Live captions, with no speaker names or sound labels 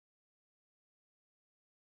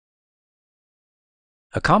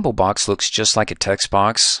A combo box looks just like a text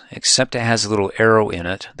box, except it has a little arrow in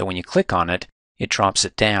it that when you click on it, it drops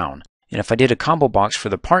it down. And if I did a combo box for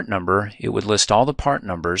the part number, it would list all the part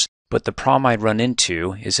numbers, but the problem I'd run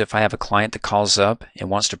into is if I have a client that calls up and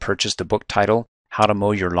wants to purchase the book title, How to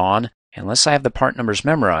Mow Your Lawn, unless I have the part numbers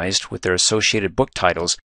memorized with their associated book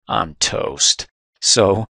titles, I'm toast.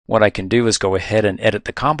 So what I can do is go ahead and edit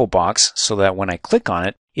the combo box so that when I click on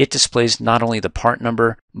it, it displays not only the part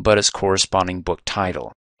number, but its corresponding book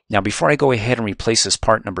title. Now before I go ahead and replace this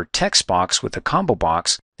part number text box with the combo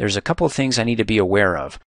box, there's a couple of things I need to be aware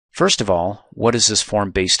of. First of all, what is this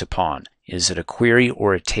form based upon? Is it a query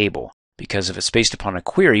or a table? Because if it's based upon a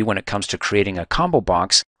query when it comes to creating a combo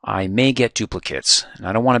box, I may get duplicates. And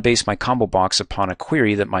I don't want to base my combo box upon a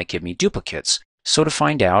query that might give me duplicates. So to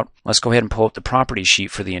find out, let's go ahead and pull up the property sheet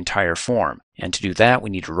for the entire form. And to do that, we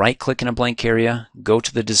need to right-click in a blank area, go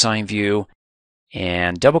to the design view,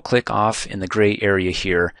 and double-click off in the gray area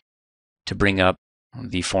here to bring up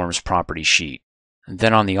the form's property sheet. And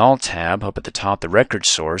then on the All tab, up at the top, the record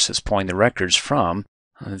source is pulling the records from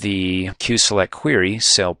the QSelect query,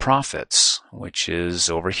 Sale Profits, which is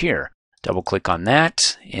over here. Double-click on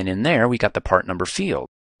that, and in there we got the part number field.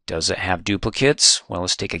 Does it have duplicates? Well,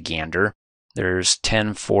 let's take a gander. There's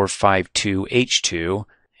 10452H2,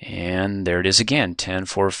 and there it is again,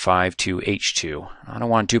 10452H2. I don't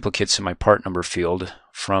want duplicates in my part number field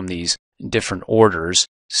from these different orders,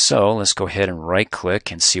 so let's go ahead and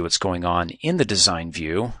right-click and see what's going on in the design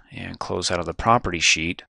view and close out of the property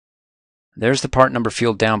sheet. There's the part number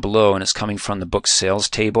field down below, and it's coming from the book sales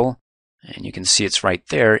table, and you can see it's right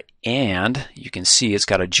there, and you can see it's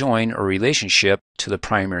got a join or relationship to the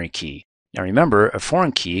primary key. Now remember, a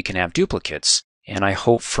foreign key can have duplicates, and I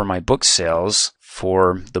hope for my book sales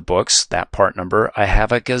for the books, that part number, I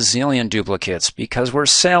have a gazillion duplicates because we're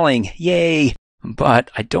selling, yay! But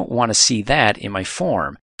I don't want to see that in my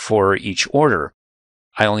form for each order.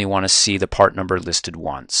 I only want to see the part number listed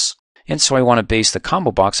once. And so I want to base the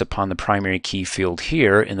combo box upon the primary key field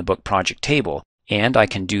here in the book project table, and I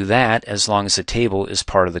can do that as long as the table is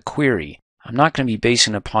part of the query. I'm not going to be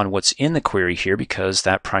basing upon what's in the query here because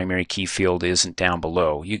that primary key field isn't down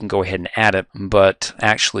below. You can go ahead and add it, but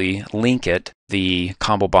actually link it, the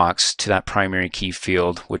combo box, to that primary key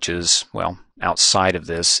field, which is, well, outside of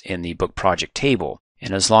this in the book project table.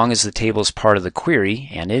 And as long as the table is part of the query,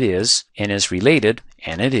 and it is related,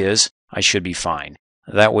 and it is, I should be fine.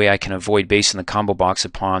 That way I can avoid basing the combo box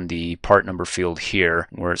upon the part number field here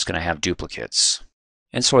where it's going to have duplicates.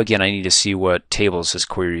 And so again, I need to see what tables this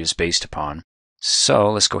query is based upon.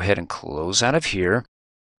 So let's go ahead and close out of here.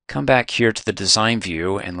 Come back here to the design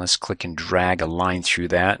view and let's click and drag a line through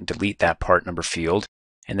that and delete that part number field.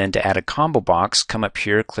 And then to add a combo box, come up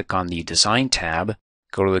here, click on the Design tab,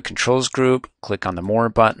 go to the Controls group, click on the More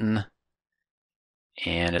button,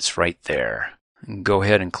 and it's right there. Go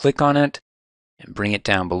ahead and click on it and bring it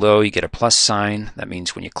down below. You get a plus sign. That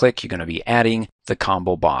means when you click, you're going to be adding the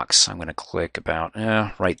combo box. I'm going to click about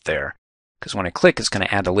right there. Because when I click, it's going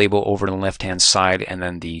to add the label over to the left-hand side and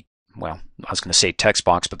then the, well, I was going to say text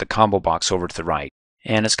box, but the combo box over to the right.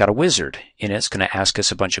 And it's got a wizard in it. It's going to ask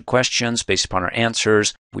us a bunch of questions based upon our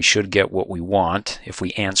answers. We should get what we want if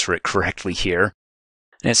we answer it correctly here.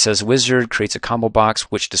 And it says wizard creates a combo box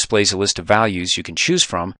which displays a list of values you can choose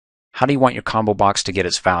from. How do you want your combo box to get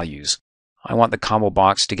its values? I want the combo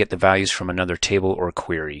box to get the values from another table or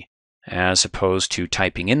query, as opposed to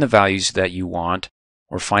typing in the values that you want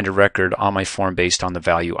or find a record on my form based on the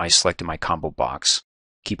value I select in my combo box.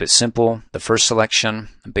 Keep it simple. The first selection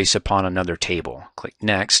based upon another table. Click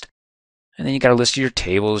Next. And then you got a list of your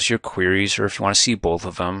tables, your queries, or if you want to see both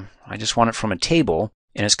of them. I just want it from a table,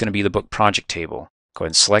 and it's going to be the book project table. Go ahead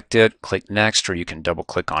and select it, click Next, or you can double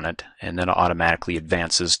click on it, and then it automatically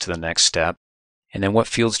advances to the next step. And then what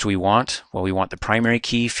fields do we want? Well, we want the primary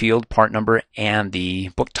key field, part number, and the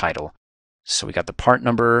book title. So we got the part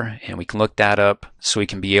number, and we can look that up so we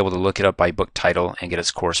can be able to look it up by book title and get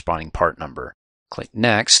its corresponding part number. Click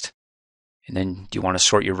Next. And then do you want to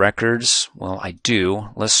sort your records? Well, I do.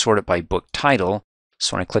 Let's sort it by book title.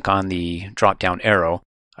 So when I click on the drop-down arrow,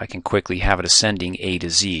 I can quickly have it ascending A to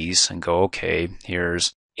Z's and go, okay,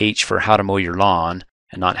 here's H for How to Mow Your Lawn,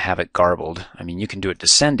 and not have it garbled. I mean, you can do it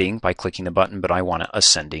descending by clicking the button, but I want it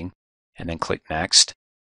ascending. And then click Next.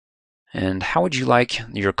 And how would you like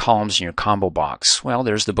your columns in your combo box? Well,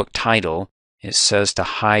 there's the book title. It says to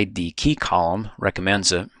hide the key column,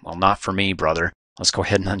 recommends it. Well, not for me, brother. Let's go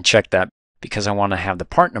ahead and uncheck that because I want to have the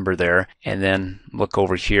part number there, and then look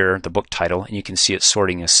over here, the book title, and you can see it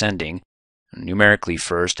sorting ascending, numerically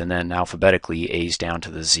first, and then alphabetically A's down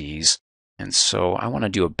to the Z's. And so I want to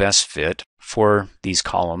do a best fit for these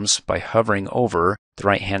columns by hovering over the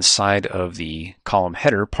right-hand side of the column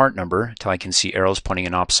header part number until I can see arrows pointing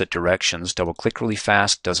in opposite directions. Double click really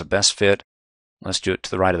fast, does a best fit. Let's do it to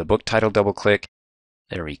the right of the book title, double click.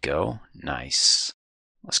 There we go, nice.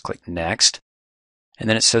 Let's click next. And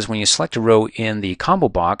then it says when you select a row in the combo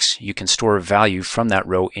box, you can store a value from that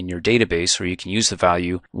row in your database, or you can use the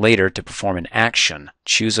value later to perform an action.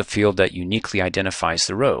 Choose a field that uniquely identifies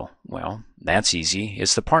the row. Well, that's easy.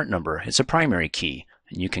 It's the part number. It's a primary key.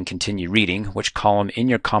 And you can continue reading which column in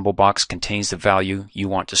your combo box contains the value you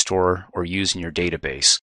want to store or use in your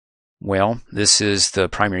database. Well, this is the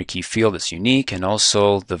primary key field that's unique and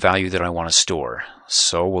also the value that I want to store.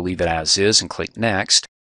 So we'll leave it as is and click next.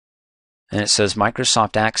 And it says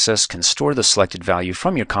Microsoft Access can store the selected value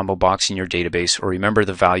from your combo box in your database or remember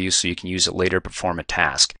the value so you can use it later to perform a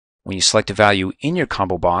task. When you select a value in your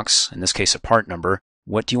combo box, in this case a part number,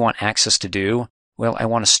 what do you want Access to do? Well, I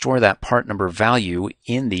want to store that part number value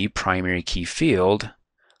in the primary key field,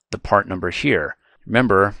 the part number here.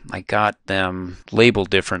 Remember, I got them labeled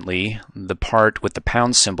differently. The part with the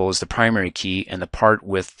pound symbol is the primary key and the part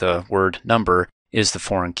with the word number is the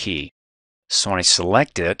foreign key. So when I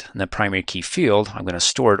select it in the primary key field, I'm going to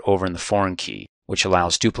store it over in the foreign key, which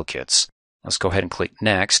allows duplicates. Let's go ahead and click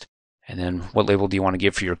next. And then what label do you want to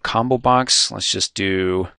give for your combo box? Let's just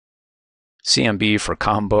do CMB for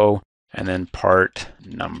combo and then part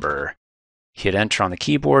number. Hit enter on the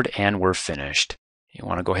keyboard and we're finished. You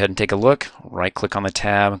want to go ahead and take a look, right click on the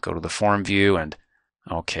tab, go to the form view, and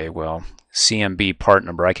okay, well, CMB part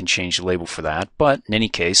number, I can change the label for that, but in any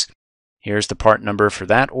case, here's the part number for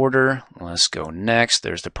that order. Let's go next.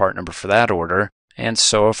 There's the part number for that order. And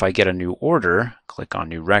so if I get a new order, click on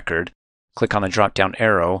new record, click on the drop down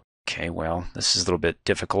arrow. Okay, well, this is a little bit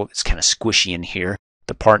difficult. It's kind of squishy in here,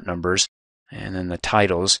 the part numbers and then the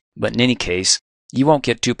titles. But in any case, you won't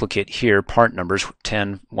get duplicate here, part numbers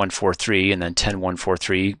 10143 and then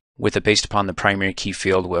 10143 with it based upon the primary key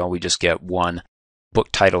field. Well, we just get one book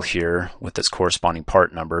title here with its corresponding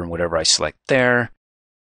part number and whatever I select there.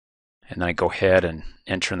 And then I go ahead and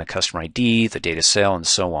enter in the customer ID, the data sale, and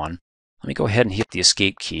so on. Let me go ahead and hit the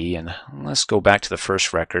escape key and let's go back to the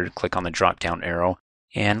first record, click on the drop down arrow,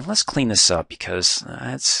 and let's clean this up because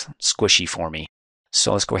it's squishy for me.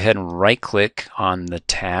 So let's go ahead and right click on the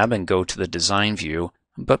tab and go to the design view.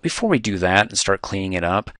 But before we do that and start cleaning it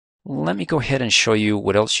up, let me go ahead and show you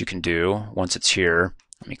what else you can do once it's here.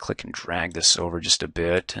 Let me click and drag this over just a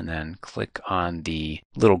bit and then click on the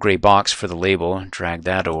little gray box for the label, drag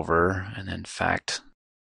that over, and then in fact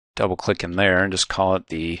double click in there and just call it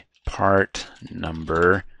the part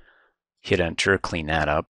number, hit enter, clean that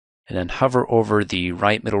up, and then hover over the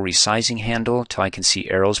right middle resizing handle till I can see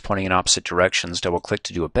arrows pointing in opposite directions, double click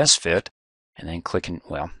to do a best fit, and then click and,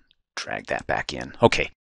 well, drag that back in.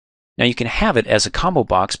 Okay, now you can have it as a combo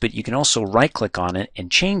box, but you can also right click on it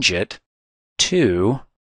and change it to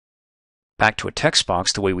back to a text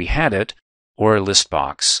box the way we had it, or a list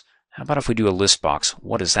box. How about if we do a list box?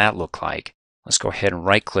 What does that look like? Let's go ahead and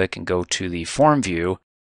right click and go to the form view.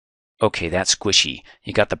 Okay, that's squishy.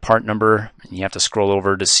 You got the part number and you have to scroll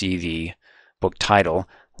over to see the book title.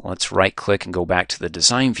 Let's right click and go back to the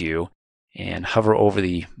design view and hover over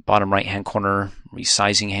the bottom right hand corner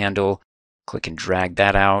resizing handle, click and drag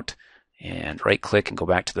that out, and right click and go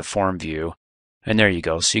back to the form view. And there you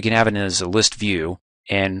go. So you can have it as a list view.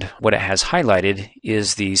 And what it has highlighted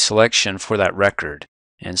is the selection for that record.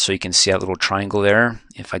 And so you can see that little triangle there.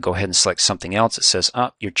 If I go ahead and select something else, it says,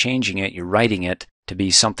 oh, you're changing it, you're writing it to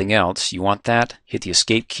be something else. You want that? Hit the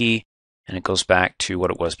escape key, and it goes back to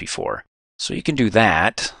what it was before. So you can do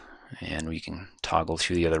that, and we can toggle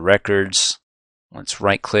through the other records. Let's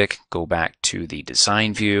right click, go back to the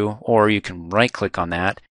design view, or you can right click on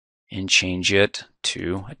that and change it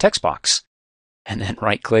to a text box. And then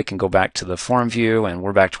right click and go back to the form view and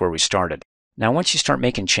we're back to where we started. Now once you start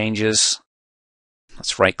making changes,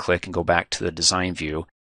 let's right click and go back to the design view.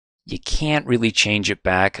 You can't really change it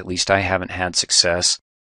back, at least I haven't had success,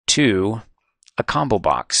 to a combo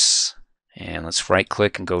box. And let's right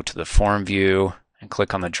click and go to the form view and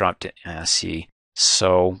click on the drop down. See,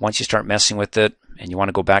 so once you start messing with it and you want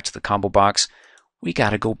to go back to the combo box, we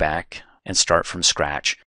got to go back and start from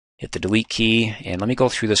scratch. Hit the delete key, and let me go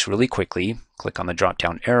through this really quickly. Click on the drop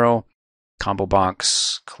down arrow, combo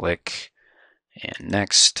box, click, and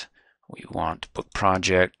next we want book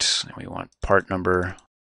project, and we want part number.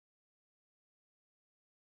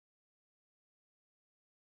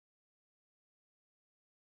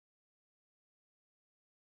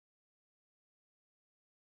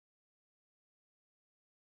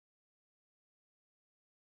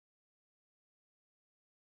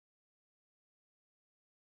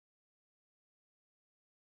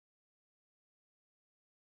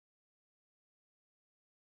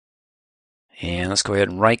 And let's go ahead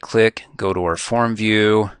and right click, go to our form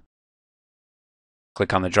view,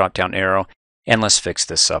 click on the drop down arrow, and let's fix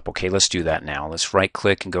this up. Okay, let's do that now. Let's right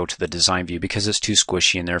click and go to the design view because it's too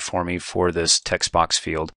squishy in there for me for this text box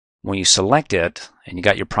field. When you select it and you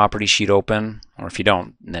got your property sheet open, or if you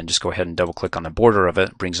don't, then just go ahead and double click on the border of it.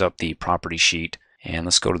 It brings up the property sheet. And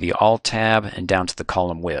let's go to the Alt tab and down to the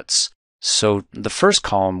column widths. So the first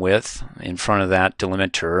column width in front of that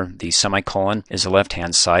delimiter, the semicolon, is the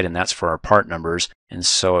left-hand side, and that's for our part numbers. And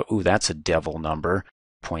so, ooh, that's a devil number,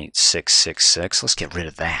 0.666. Let's get rid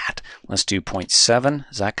of that. Let's do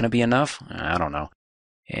 0.7. Is that going to be enough? I don't know.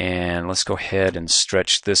 And let's go ahead and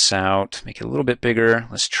stretch this out, make it a little bit bigger.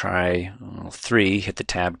 Let's try 3, hit the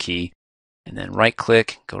tab key, and then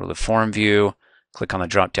right-click, go to the form view, click on the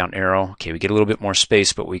drop-down arrow. Okay, we get a little bit more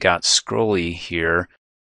space, but we got scrolly here.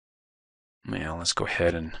 Now let's go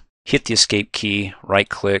ahead and hit the escape key,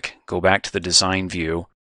 right-click, go back to the design view,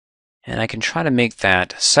 and I can try to make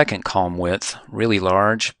that second column width really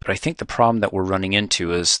large, but I think the problem that we're running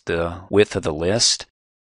into is the width of the list.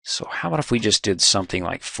 So how about if we just did something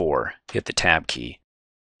like 4, hit the tab key,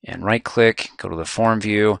 and right-click, go to the form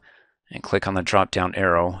view, and click on the drop-down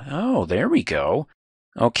arrow. Oh, there we go.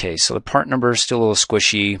 Okay, so the part number is still a little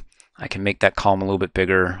squishy. I can make that column a little bit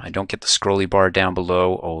bigger. I don't get the scrolly bar down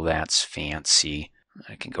below. Oh, that's fancy.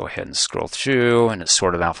 I can go ahead and scroll through, and it's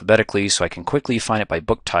sorted alphabetically, so I can quickly find it by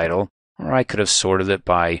book title, or I could have sorted it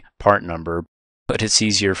by part number, but it's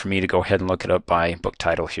easier for me to go ahead and look it up by book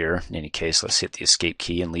title here. In any case, let's hit the escape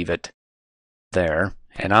key and leave it there,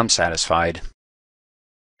 and I'm satisfied.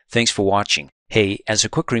 Thanks for watching. Hey, as a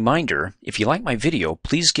quick reminder, if you like my video,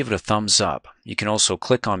 please give it a thumbs up. You can also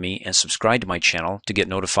click on me and subscribe to my channel to get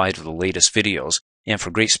notified of the latest videos. And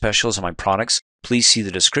for great specials on my products, please see the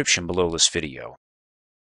description below this video.